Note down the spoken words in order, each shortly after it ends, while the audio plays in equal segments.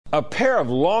A pair of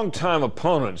longtime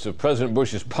opponents of President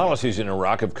Bush's policies in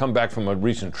Iraq have come back from a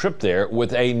recent trip there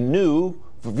with a new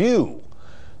view.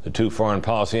 The two foreign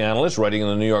policy analysts writing in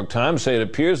the New York Times say it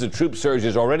appears the troop surge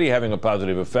is already having a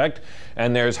positive effect,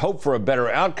 and there's hope for a better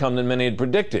outcome than many had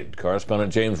predicted.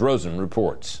 Correspondent James Rosen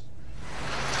reports.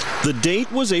 The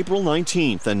date was April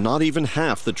 19th, and not even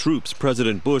half the troops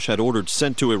President Bush had ordered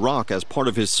sent to Iraq as part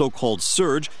of his so-called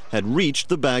surge had reached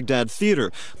the Baghdad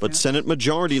theater. But Senate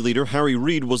Majority Leader Harry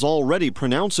Reid was already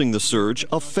pronouncing the surge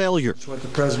a failure. It's what the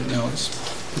president knows,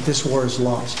 that this war is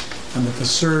lost, and that the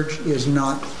surge is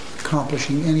not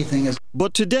accomplishing anything.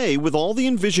 But today, with all the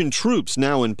envisioned troops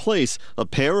now in place, a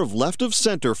pair of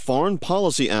left-of-center foreign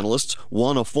policy analysts,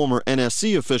 one a former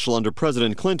NSC official under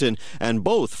President Clinton, and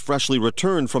both freshly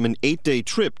returned from an 8-day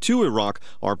trip to Iraq,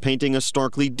 are painting a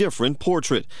starkly different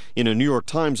portrait. In a New York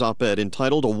Times op-ed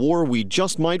entitled "A War We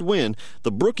Just Might Win,"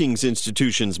 the Brookings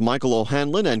Institution's Michael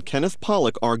O'Hanlon and Kenneth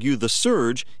Pollock argue the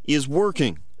surge is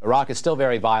working. Iraq is still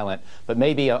very violent, but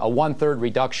maybe a one-third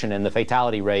reduction in the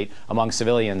fatality rate among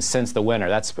civilians since the winter.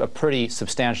 That's a pretty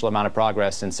substantial amount of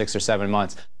progress in 6 or 7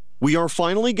 months. We are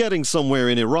finally getting somewhere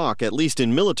in Iraq, at least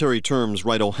in military terms,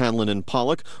 write O'Hanlon and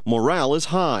Pollock. Morale is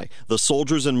high. The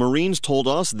soldiers and Marines told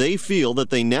us they feel that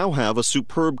they now have a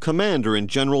superb commander in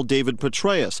General David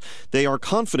Petraeus. They are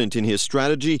confident in his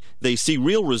strategy, they see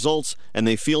real results, and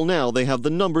they feel now they have the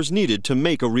numbers needed to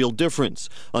make a real difference.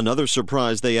 Another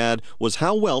surprise, they add, was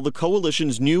how well the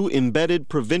coalition's new embedded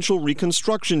provincial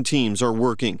reconstruction teams are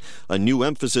working. A new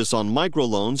emphasis on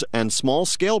microloans and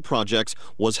small-scale projects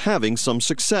was having some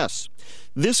success.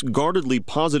 This guardedly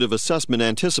positive assessment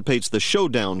anticipates the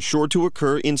showdown sure to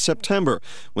occur in September,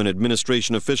 when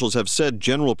administration officials have said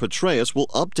General Petraeus will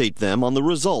update them on the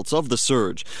results of the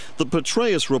surge. The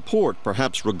Petraeus report,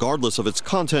 perhaps regardless of its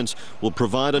contents, will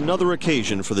provide another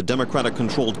occasion for the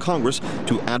Democratic-controlled Congress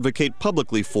to advocate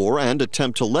publicly for and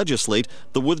attempt to legislate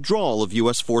the withdrawal of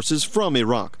U.S. forces from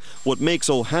Iraq. What makes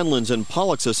O'Hanlon's and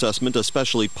Pollock's assessment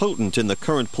especially potent in the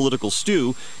current political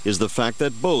stew is the fact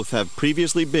that both have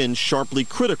previously been sharply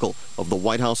critical of the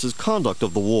White House's conduct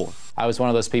of the war. I was one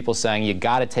of those people saying you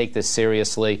got to take this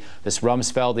seriously. This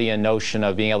Rumsfeldian notion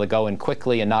of being able to go in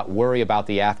quickly and not worry about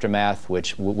the aftermath,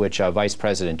 which Vice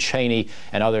President Cheney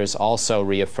and others also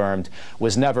reaffirmed,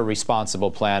 was never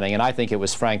responsible planning, and I think it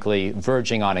was frankly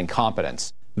verging on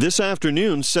incompetence. This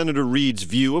afternoon, Senator Reid's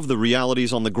view of the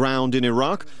realities on the ground in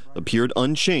Iraq appeared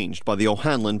unchanged by the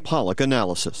O'Hanlon-Pollock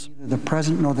analysis. Neither the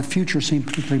present nor the future seem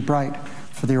particularly bright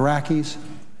for the Iraqis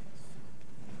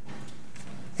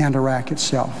and Iraq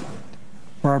itself,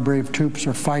 where our brave troops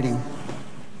are fighting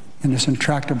in this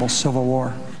intractable civil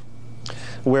war.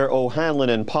 Where O'Hanlon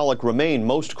and Pollock remain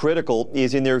most critical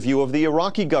is in their view of the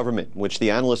Iraqi government, which the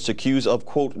analysts accuse of,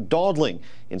 quote, dawdling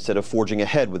instead of forging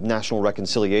ahead with national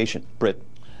reconciliation. Britt.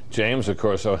 James, of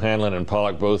course, O'Hanlon and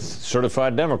Pollock both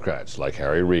certified Democrats, like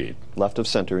Harry Reid. Left of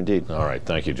center, indeed. All right.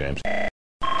 Thank you, James.